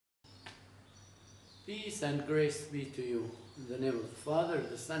Peace and grace be to you. In the name of the Father,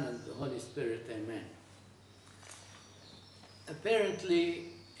 the Son, and the Holy Spirit. Amen. Apparently,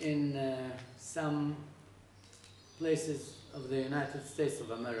 in some places of the United States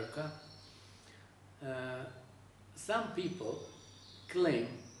of America, some people claim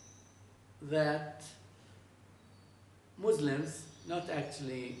that Muslims, not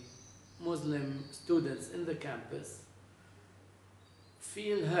actually Muslim students in the campus,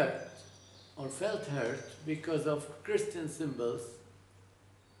 feel hurt or felt hurt because of Christian symbols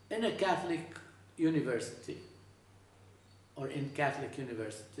in a Catholic university or in Catholic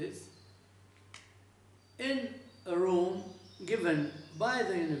universities, in a room given by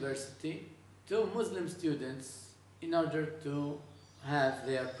the university to Muslim students in order to have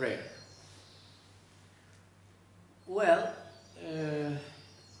their prayer. Well,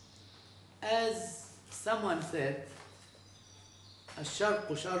 as someone said,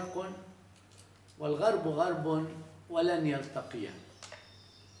 الشرق شرق والغرب غرب ولن يلتقيا.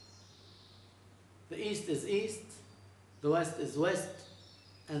 The East is East, the West is West,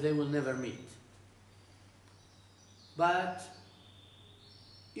 and they will never meet. But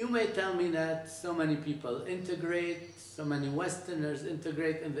you may tell me that so many people integrate, so many Westerners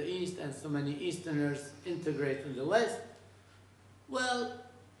integrate in the East, and so many Easterners integrate in the West. Well,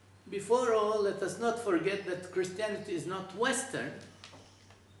 before all, let us not forget that Christianity is not Western.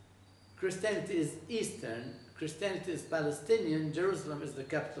 Christianity is Eastern. Christianity is Palestinian. Jerusalem is the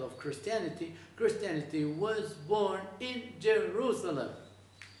capital of Christianity. Christianity was born in Jerusalem.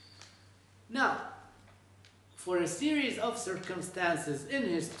 Now, for a series of circumstances in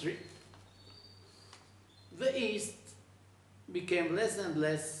history, the East became less and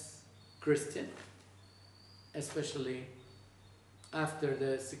less Christian, especially after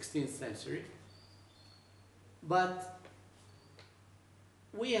the 16th century. But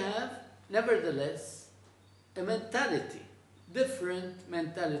we have, nevertheless, a mentality, different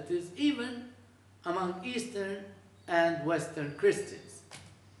mentalities, even among Eastern and Western Christians.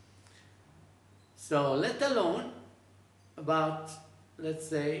 So let alone about, let's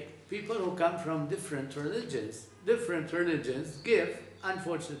say, people who come from different religions. Different religions give,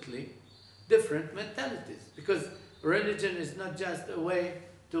 unfortunately, different mentalities, because religion is not just a way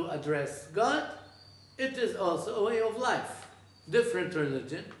to address God, it is also a way of life. Different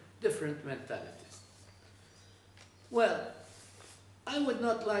religion, different mentalities. Well, I would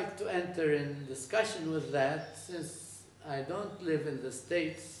not like to enter in discussion with that, since I don't live in the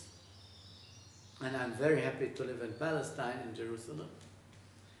States, and I'm very happy to live in Palestine, in Jerusalem.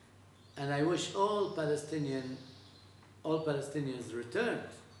 And I wish all Palestinians returned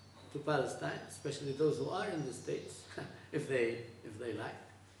to Palestine, especially those who are in the States, if they like,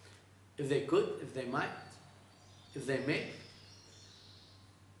 if they could, if they might, if they may.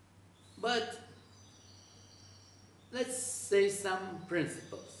 But let's say some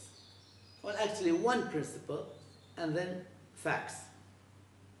principles. Well, actually one principle and then facts.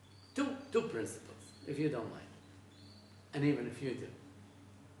 Two principles, if you don't mind, and even if you do.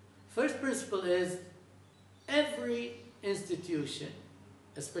 First principle is every institution,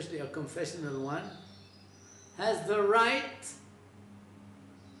 especially a confessional one, has the right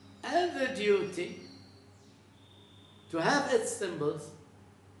and the duty to have its symbols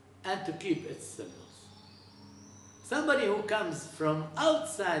and to keep its symbols. Somebody who comes from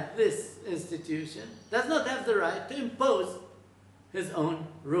outside this institution does not have the right to impose his own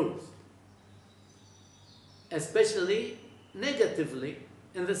rules, especially negatively,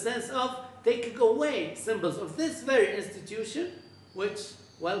 in the sense of taking away symbols of this very institution which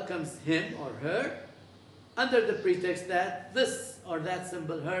welcomes him or her under the pretext that this or that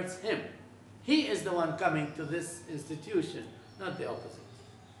symbol hurts him. He is the one coming to this institution, not the opposite.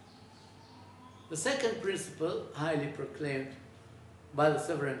 The second principle, highly proclaimed by the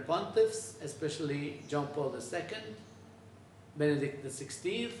sovereign pontiffs, especially John Paul II, Benedict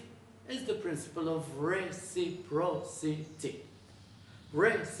XVI, is the principle of reciprocity.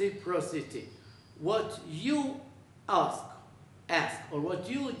 Reciprocity. What you ask, or what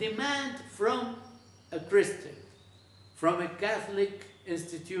you demand from a Christian, from a Catholic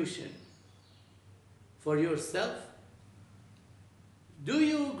institution, for yourself, do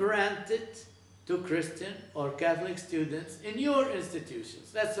you grant it to Christian or Catholic students in your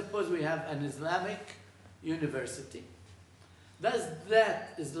institutions? Let's suppose we have an Islamic university. Does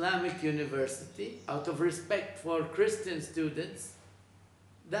that Islamic university, out of respect for Christian students,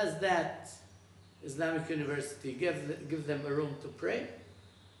 does that Islamic university give them a room to pray?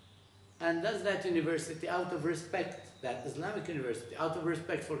 And does that university, out of respect, that Islamic university, out of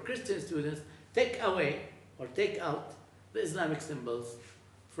respect for Christian students, take away or take out the Islamic symbols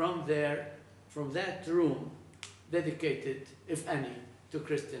from their from that room dedicated, if any, to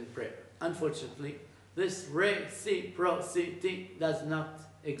Christian prayer. Unfortunately, this reciprocity does not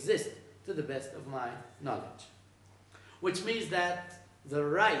exist to the best of my knowledge. Which means that the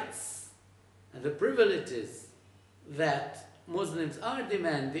rights and the privileges that Muslims are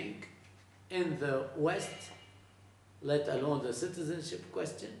demanding in the West, let alone the citizenship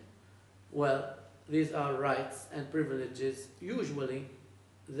question, well, these are rights and privileges usually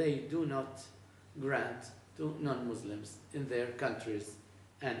they do not grant to non-Muslims in their countries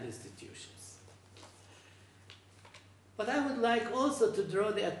and institutions. But I would like also to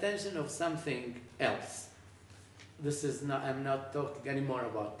draw the attention of something else. This is not, I'm not talking anymore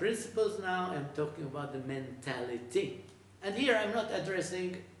about principles now, I'm talking about the mentality. And here I'm not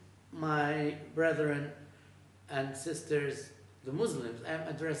addressing my brethren and sisters, the Muslims, I'm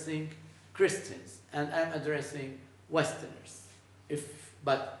addressing Christians, and I'm addressing Westerners,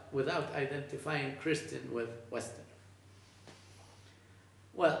 but without identifying Christian with Westerner.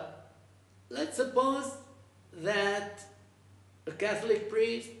 Well, let's suppose that a Catholic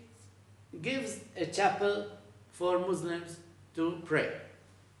priest gives a chapel for Muslims to pray,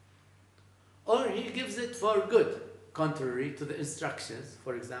 or he gives it for good, contrary to the instructions,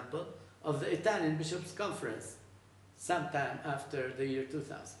 for example, of the Italian Bishops' Conference sometime after the year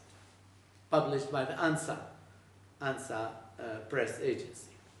 2000, published by the ANSA press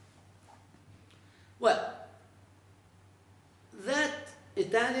agency. Well, that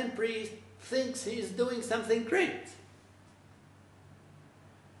Italian priest thinks he is doing something great.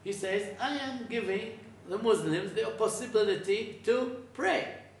 He says, I am giving the Muslims the possibility to pray.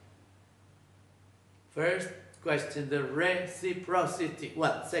 First question, the reciprocity.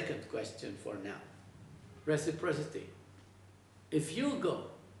 Well, second question for now. Reciprocity. If you go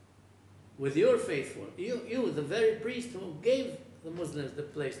with your faithful, you, the very priest who gave the Muslims the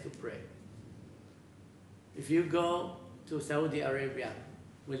place to pray, if you go to Saudi Arabia,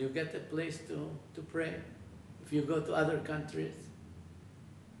 will you get a place to pray? If you go to other countries?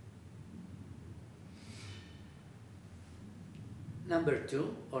 Number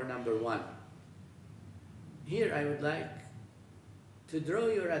two, or number one. Here I would like to draw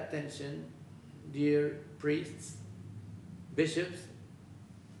your attention, dear priests, bishops,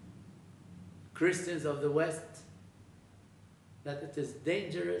 Christians of the West, that it is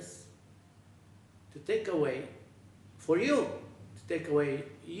dangerous to take away, for you, to take away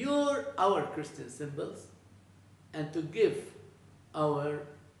our Christian symbols and to give our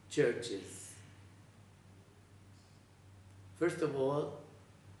churches. First of all,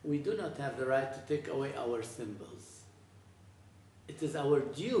 we do not have the right to take away our symbols. It is our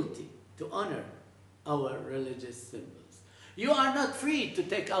duty to honor our religious symbols. You are not free to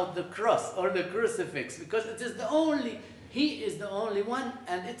take out the cross or the crucifix, because it is He is the only one,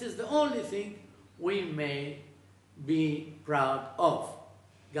 and it is the only thing we may be proud of.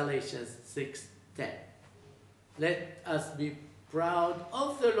 Galatians 6:10. Let us be proud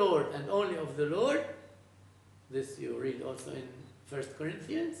of the Lord and only of the Lord. This you read also in 1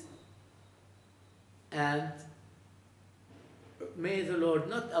 Corinthians. And may the Lord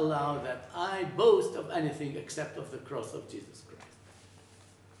not allow that I boast of anything except of the cross of Jesus Christ.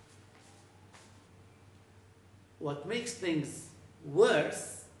 What makes things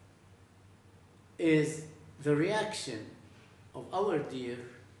worse is the reaction of our dear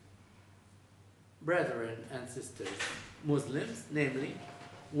brethren and sisters, Muslims, namely,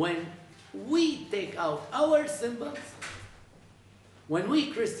 when we take out our symbols, when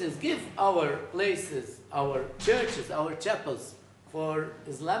we Christians give our places, our churches, our chapels for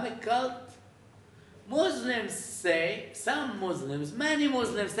Islamic cult, Muslims say, some Muslims, many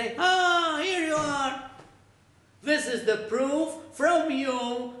Muslims say, here you are. This is the proof from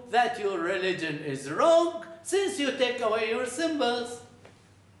you that your religion is wrong, since you take away your symbols.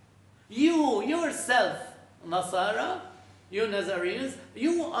 You yourself, Nasara, you Nazarenes,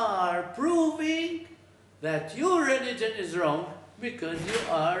 you are proving that your religion is wrong because you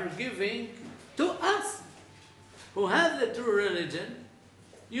are giving to us, who have the true religion,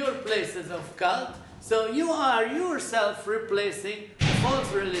 your places of cult. So you are yourself replacing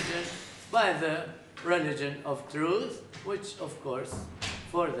false religion by the religion of truth, which of course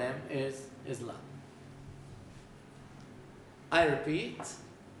for them is Islam. I repeat,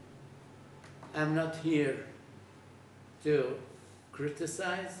 I'm not here to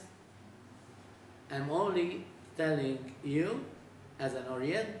criticize. I'm only telling you, as an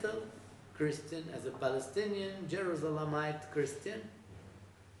Oriental Christian, as a Palestinian, Jerusalemite Christian,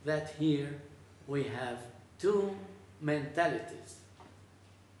 that here we have two mentalities,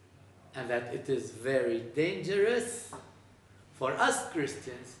 and that it is very dangerous for us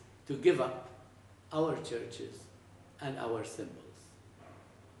Christians to give up our churches and our symbols.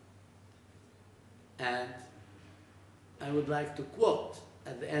 And I would like to quote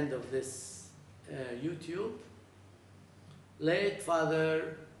at the end of this YouTube, late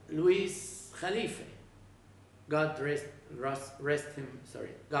Father Luis Khalife. God rest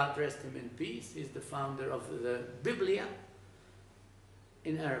him in peace. He's the founder of the Biblia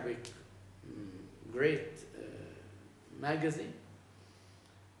in Arabic, great magazine.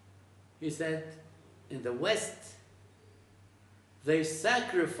 He said, in the West, they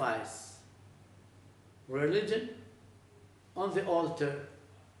sacrifice religion on the altar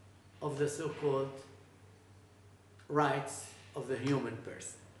of the so-called rights of the human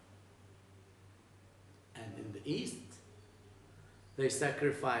person. And in the East, they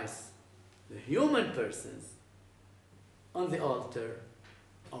sacrifice the human persons on the altar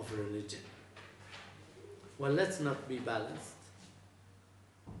of religion. Well, let's not be balanced.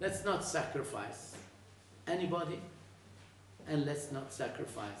 Let's not sacrifice anybody, and let's not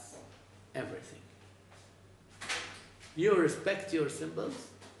sacrifice everything. You respect your symbols,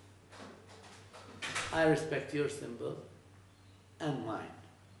 I respect your symbol and mine.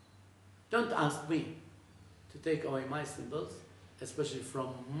 Don't ask me to take away my symbols, especially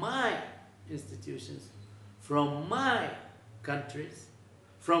from my institutions, from my countries,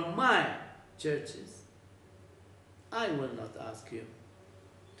 from my churches. I will not ask you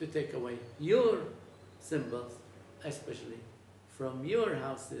to take away your symbols, especially from your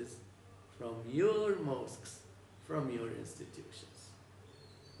houses, from your mosques, from your institutions.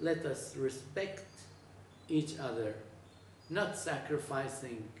 Let us respect each other, not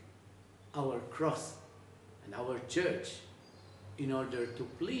sacrificing our cross and our church in order to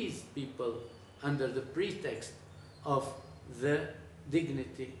please people under the pretext of the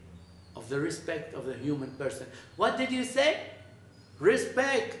dignity, of the respect of the human person. What did you say?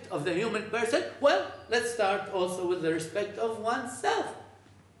 Respect of the human person? Well, let's start also with the respect of oneself.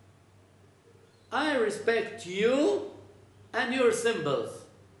 I respect you and your symbols,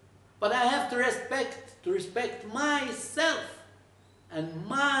 but I have to respect myself and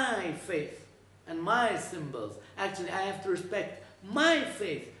my faith and my symbols. Actually, I have to respect my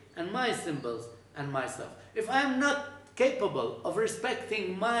faith and my symbols and myself. If I'm not capable of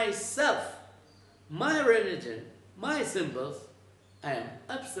respecting myself, my religion, my symbols, I am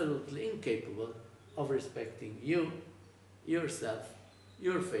absolutely incapable of respecting you, yourself,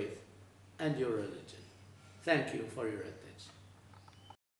 your faith, and your religion. Thank you for your attention.